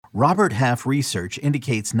Robert Half research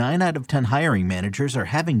indicates 9 out of 10 hiring managers are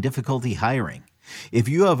having difficulty hiring. If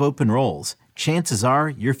you have open roles, chances are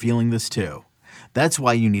you're feeling this too. That's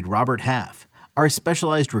why you need Robert Half. Our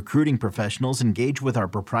specialized recruiting professionals engage with our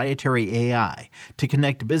proprietary AI to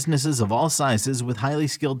connect businesses of all sizes with highly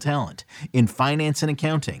skilled talent in finance and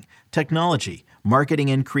accounting, technology, marketing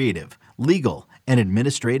and creative, legal, and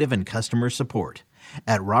administrative and customer support.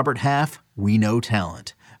 At Robert Half, we know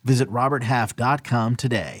talent. Visit roberthalf.com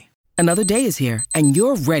today. Another day is here, and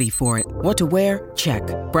you're ready for it. What to wear? Check.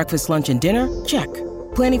 Breakfast, lunch, and dinner? Check.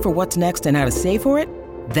 Planning for what's next and how to save for it?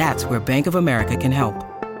 That's where Bank of America can help.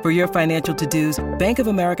 For your financial to-dos, Bank of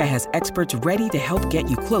America has experts ready to help get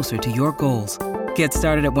you closer to your goals. Get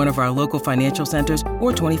started at one of our local financial centers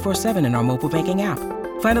or 24/7 in our mobile banking app.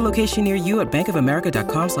 Find a location near you at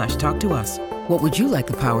bankofamerica.com/talktous. What would you like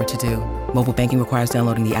the power to do? Mobile banking requires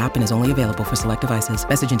downloading the app and is only available for select devices.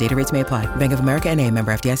 Message and data rates may apply. Bank of America N.A.,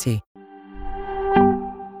 member FDIC.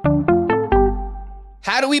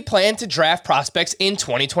 How do we plan to draft prospects in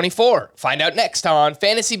 2024? Find out next on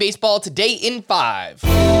Fantasy Baseball Today in 5.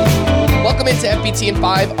 Welcome into FBT in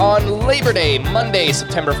 5 on Labor Day, Monday,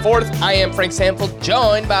 September 4th. I am Frank Sample,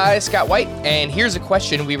 joined by Scott White, and here's a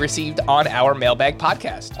question we received on our mailbag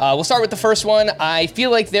podcast. We'll start with the first one. I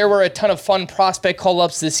feel like there were a ton of fun prospect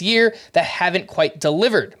call-ups this year that haven't quite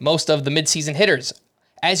delivered, most of the midseason hitters.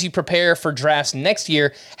 As you prepare for drafts next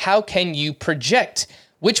year, how can you project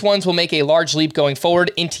which ones will make a large leap going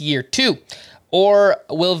forward into year 2? Or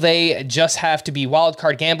will they just have to be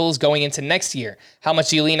wildcard gambles going into next year? How much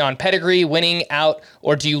do you lean on pedigree, winning out,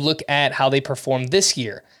 or do you look at how they performed this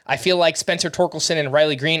year? I feel like Spencer Torkelson and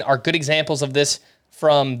Riley Green are good examples of this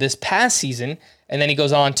from this past season. And then he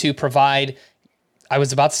goes on to provide, I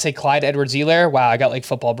was about to say Clyde Edwards-Helaire. Wow, I got like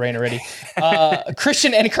football brain already.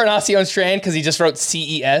 Christian Encarnacion Strand, because he just wrote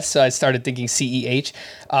CES, so I started thinking CEH.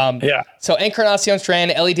 So Encarnacion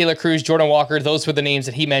Strand, Ellie De La Cruz, Jordan Walker, those were the names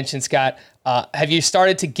that he mentioned, Scott. Have you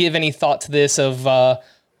started to give any thought to this of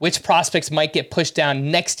which prospects might get pushed down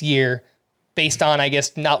next year based on, I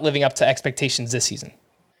guess, not living up to expectations this season?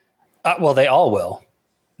 Well, they all will.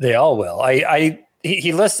 They all will.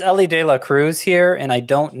 He lists Ellie De La Cruz here, and I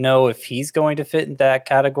don't know if he's going to fit in that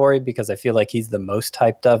category because I feel like he's the most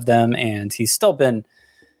hyped of them, and he's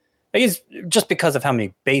just because of how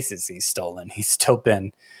many bases he's stolen, he's still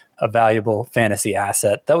been a valuable fantasy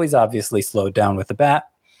asset, though he's obviously slowed down with the bat.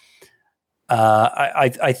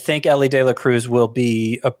 I think Ellie De La Cruz will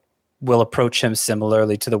approach him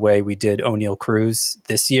similarly to the way we did O'Neal Cruz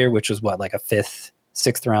this year, which was like a 5th,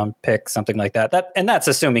 6th round pick, something like that. And that's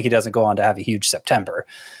assuming he doesn't go on to have a huge September,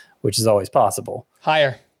 which is always possible.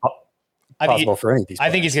 Higher. Possible for any of these players.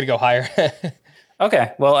 I think he's going to go higher.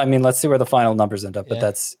 Okay. Well, I mean, let's see where the final numbers end up, but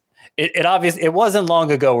that's it. Obviously, it wasn't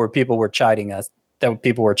long ago where people were chiding us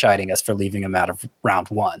for leaving him out of round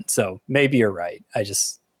 1. So maybe you're right. I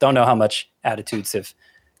just don't know how much attitudes have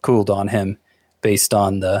cooled on him based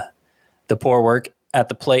on the poor work at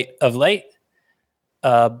the plate of late.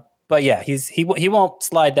 But yeah, he won't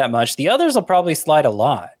slide that much. The others will probably slide a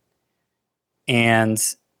lot. And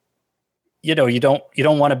you don't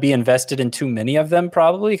want to be invested in too many of them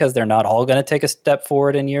probably because they're not all going to take a step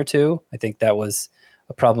forward in year 2. I think that was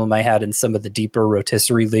a problem I had in some of the deeper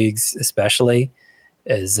rotisserie leagues, especially,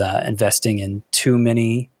 is investing in too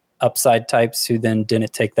many upside types who then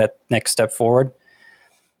didn't take that next step forward.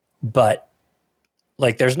 But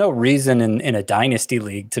like, there's no reason in a dynasty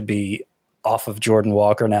league to be off of Jordan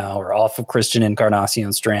Walker now or off of Christian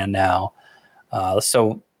Encarnacion Strand now.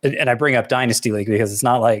 And I bring up dynasty league because it's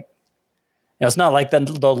not like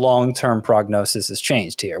the long-term prognosis has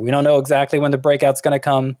changed here. We don't know exactly when the breakout's going to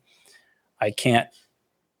come. I can't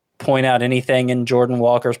point out anything in Jordan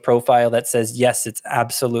Walker's profile that says, yes, it's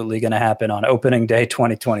absolutely going to happen on opening day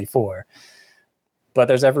 2024. But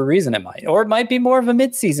there's every reason it might. Or it might be more of a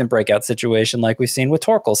midseason breakout situation like we've seen with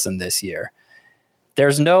Torkelson this year.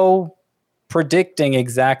 There's no predicting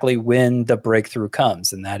exactly when the breakthrough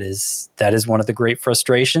comes, and that is one of the great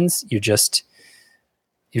frustrations. You just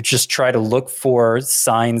try to look for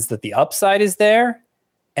signs that the upside is there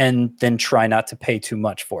and then try not to pay too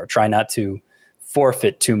much for it. Try not to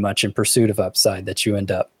forfeit too much in pursuit of upside that you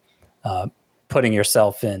end up putting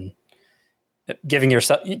yourself in, giving your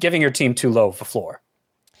team too low of a floor.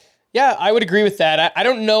 Yeah, I would agree with that. I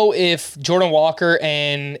don't know if Jordan Walker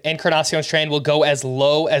and Encarnacion Strand will go as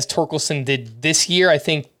low as Torkelson did this year. I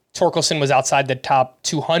think Torkelson was outside the top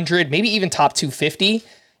 200, maybe even top 250.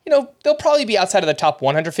 They'll probably be outside of the top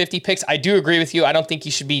 150 picks. I do agree with you. I don't think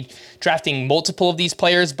you should be drafting multiple of these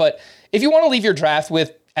players, but if you want to leave your draft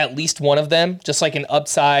with at least one of them, just like an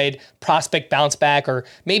upside prospect bounce back, or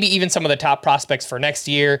maybe even some of the top prospects for next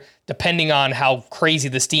year, depending on how crazy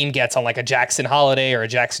the steam gets on like a Jackson Holiday or a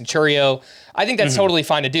Jackson Churio. I think that's totally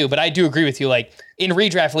fine to do, but I do agree with you. Like in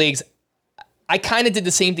redraft leagues, I kind of did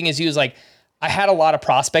the same thing as you. Is like I had a lot of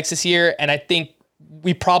prospects this year, and I think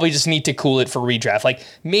we probably just need to cool it for redraft. Like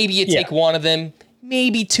maybe you take one of them,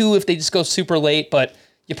 maybe two if they just go super late, but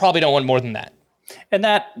you probably don't want more than that. And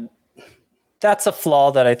that's a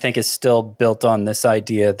flaw that I think is still built on this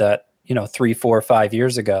idea that, 3, 4, 5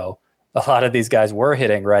 years ago, a lot of these guys were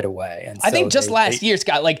hitting right away. And I think just last year,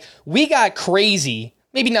 Scott, like we got crazy,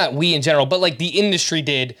 maybe not we in general, but like the industry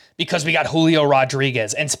did, because we got Julio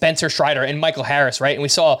Rodriguez and Spencer Strider and Michael Harris, right? And we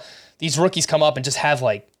saw these rookies come up and just have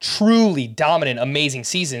like truly dominant, amazing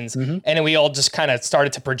seasons. And then we all just kind of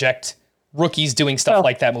started to project rookies doing stuff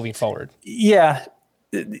like that moving forward. Yeah.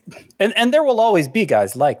 And there will always be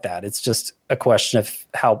guys like that. It's just a question of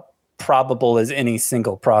how probable is any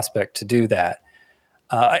single prospect to do that.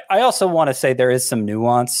 I also want to say there is some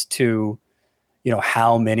nuance to,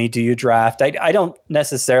 how many do you draft? I don't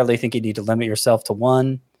necessarily think you need to limit yourself to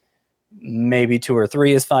one. Maybe 2 or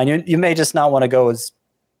 3 is fine. You may just not want to go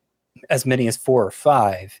as many as 4 or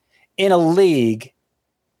 5 in a league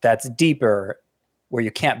that's deeper, where you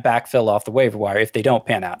can't backfill off the waiver wire if they don't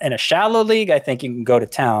pan out. In a shallow league, I think you can go to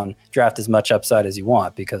town, draft as much upside as you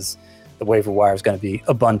want, because the waiver wire is going to be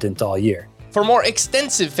abundant all year. For more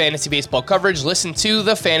extensive fantasy baseball coverage, listen to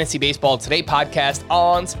the Fantasy Baseball Today podcast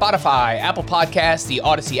on Spotify, Apple Podcasts, the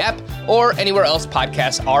Odyssey app, or anywhere else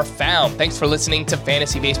podcasts are found. Thanks for listening to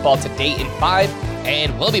Fantasy Baseball Today in 5,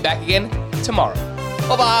 and we'll be back again tomorrow.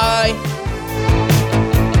 Bye-bye.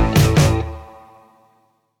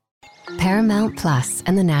 Paramount Plus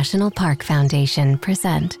and the National Park Foundation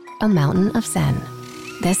present A Mountain of Zen.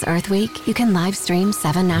 This Earth Week, you can live stream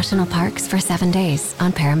 7 national parks for 7 days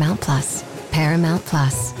on Paramount Plus. Paramount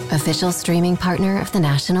Plus, official streaming partner of the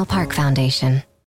National Park Foundation.